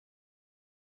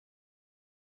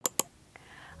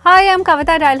Hi, I'm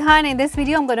Kavita Dalhan. In this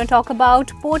video, I'm going to talk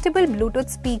about portable Bluetooth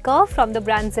speaker from the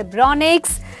brand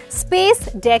Zebronics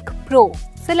Space Deck Pro.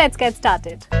 So let's get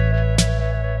started.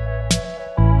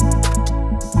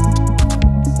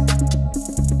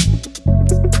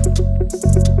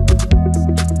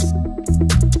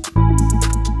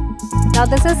 Now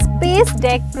this is Space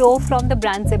Deck Pro from the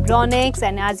brand Zebronics,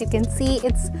 and as you can see,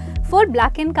 it's full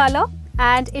black in color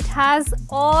and it has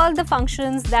all the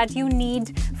functions that you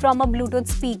need from a Bluetooth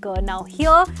speaker. Now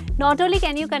here, not only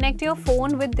can you connect your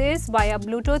phone with this via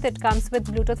Bluetooth, it comes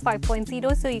with Bluetooth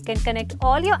 5.0, so you can connect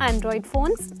all your Android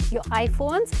phones, your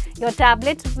iPhones, your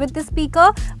tablet with the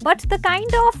speaker, but the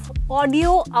kind of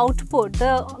audio output,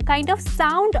 the kind of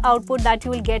sound output that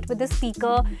you will get with the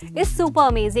speaker is super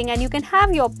amazing, and you can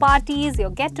have your parties, your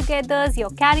get-togethers, your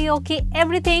karaoke,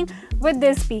 everything with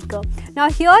this speaker. Now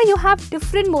here you have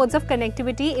different modes of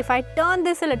connectivity. If I turn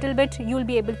this a little bit, you'll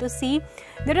be able to see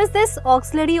there is this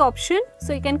auxiliary option,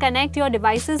 so you can connect your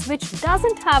devices which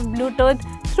doesn't have Bluetooth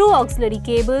through auxiliary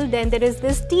cable. Then there is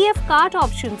this TF card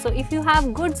option, so if you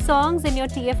have good songs in your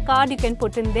TF card, you can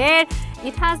put in there.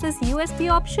 It has this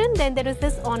USB option, then there is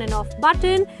this on and off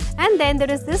button, and then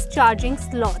there is this charging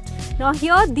slot. Now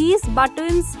here, these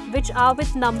buttons which are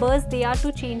with numbers, they are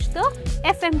to change the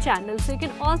FM channel, so you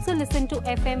can also listen to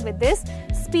FM with this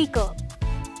speaker.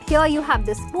 Here you have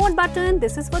this mode button,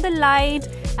 this is for the light,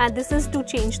 and this is to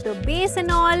change the bass and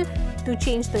all, to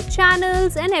change the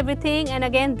channels and everything. And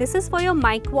again, this is for your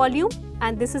mic volume,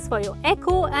 and this is for your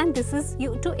echo, and this is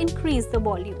to increase the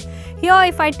volume. Here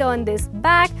if I turn this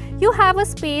back, you have a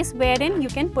space wherein you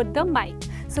can put the mic.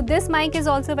 So this mic is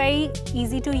also very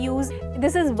easy to use.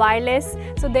 This is wireless,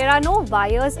 so there are no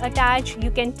wires attached. You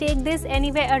can take this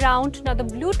anywhere around. Now the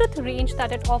Bluetooth range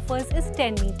that it offers is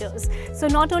 10 meters. So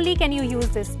not only can you use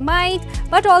this mic,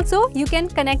 but also you can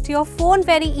connect your phone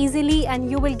very easily and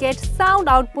you will get sound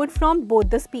output from both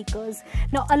the speakers.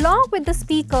 Now along with the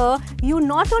speaker, you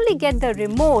not only get the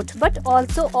remote, but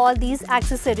also all these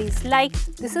accessories, like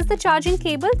this is the charging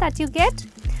cable that you get,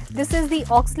 this is the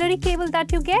auxiliary cable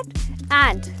that you get,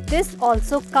 and this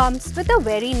also comes with a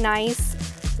very nice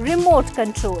remote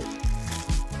control.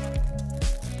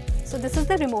 So this is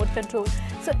the remote control.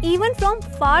 So even from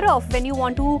far off, when you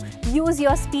want to use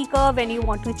your speaker, when you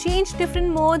want to change different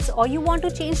modes or you want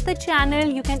to change the channel,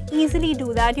 you can easily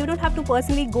do that. You don't have to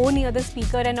personally go near the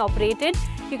speaker and operate it.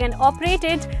 You can operate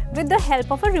it with the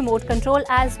help of a remote control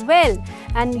as well.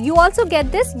 And you also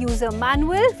get this user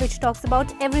manual which talks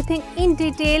about everything in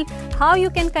detail, how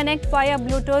you can connect via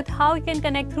Bluetooth, how you can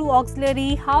connect through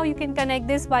auxiliary, how you can connect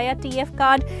this via TF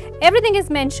card. Everything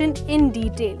is mentioned in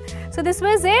detail. So this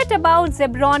was it about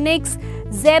Zebronics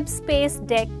Zeb-Space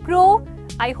Deck Pro.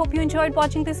 I hope you enjoyed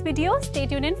watching this video. Stay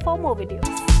tuned in for more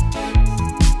videos.